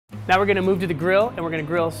Now we're going to move to the grill, and we're going to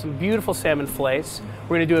grill some beautiful salmon fillets.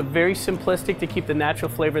 We're going to do it very simplistic to keep the natural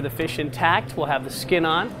flavor of the fish intact. We'll have the skin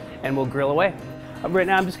on, and we'll grill away. Right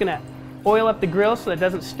now I'm just going to oil up the grill so that it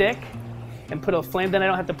doesn't stick, and put a flame. Then I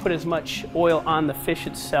don't have to put as much oil on the fish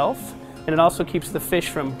itself, and it also keeps the fish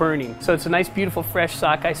from burning. So it's a nice, beautiful, fresh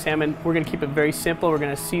sockeye salmon. We're going to keep it very simple. We're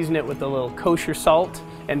going to season it with a little kosher salt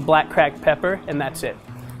and black cracked pepper, and that's it.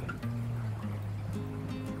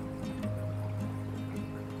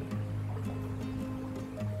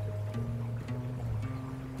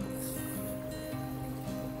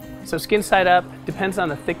 So skin side up depends on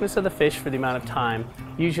the thickness of the fish for the amount of time.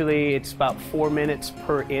 Usually it's about 4 minutes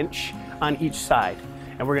per inch on each side.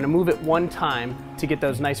 And we're going to move it one time to get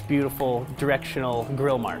those nice, beautiful directional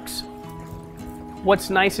grill marks. What's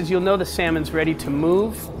nice is you'll know the salmon's ready to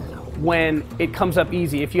move when it comes up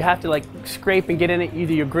easy. If you have to like scrape and get in it,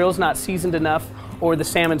 either your grill's not seasoned enough or the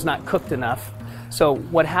salmon's not cooked enough. So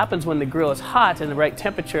what happens when the grill is hot and the right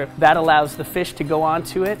temperature, that allows the fish to go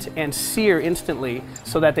onto it and sear instantly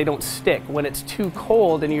so that they don't stick. When it's too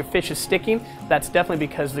cold and your fish is sticking, that's definitely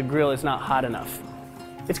because the grill is not hot enough.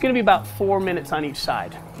 It's going to be about 4 minutes on each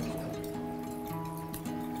side.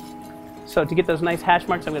 So to get those nice hash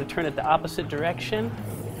marks, I'm going to turn it the opposite direction.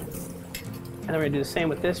 And then we're going to do the same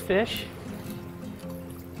with this fish.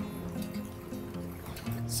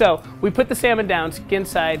 So we put the salmon down, skin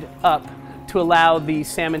side up, to allow the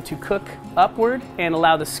salmon to cook upward and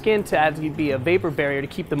allow the skin to actually be a vapor barrier to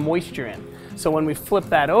keep the moisture in. So when we flip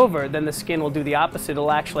that over, then the skin will do the opposite.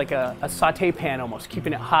 It'll act like a saute pan almost,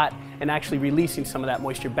 keeping it hot and actually releasing some of that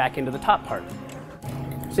moisture back into the top part.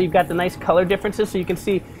 So you've got the nice color differences, so you can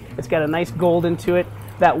see it's got a nice golden to it.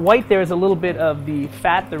 That white there is a little bit of the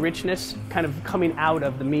fat, the richness kind of coming out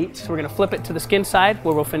of the meat. So we're going to flip it to the skin side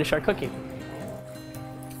where we'll finish our cooking.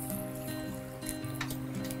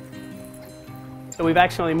 So we've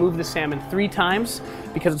actually moved the salmon 3 times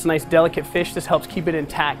because it's a nice delicate fish. This helps keep it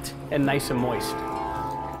intact and nice and moist.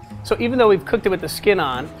 So even though we've cooked it with the skin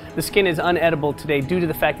on, the skin is unedible today due to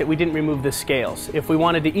the fact that we didn't remove the scales. If we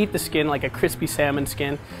wanted to eat the skin like a crispy salmon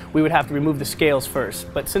skin, we would have to remove the scales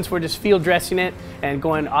first. But since we're just field dressing it and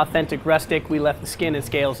going authentic rustic, we left the skin and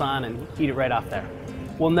scales on and eat it right off there.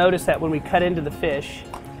 We'll notice that when we cut into the fish,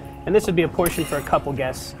 and this would be a portion for a couple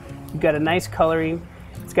guests, you've got a nice coloring.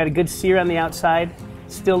 It's got a good sear on the outside,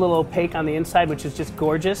 still a little opaque on the inside, which is just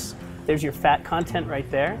gorgeous. There's your fat content right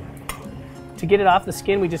there. To get it off the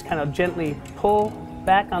skin, we just kind of gently pull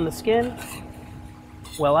back on the skin.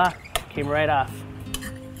 Voila, came right off.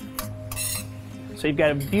 So you've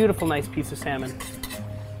got a beautiful, nice piece of salmon.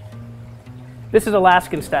 This is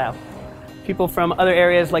Alaskan style. People from other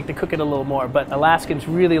areas like to cook it a little more, but Alaskans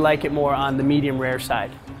really like it more on the medium rare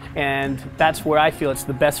side. And that's where I feel it's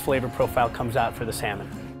the best flavor profile comes out for the salmon.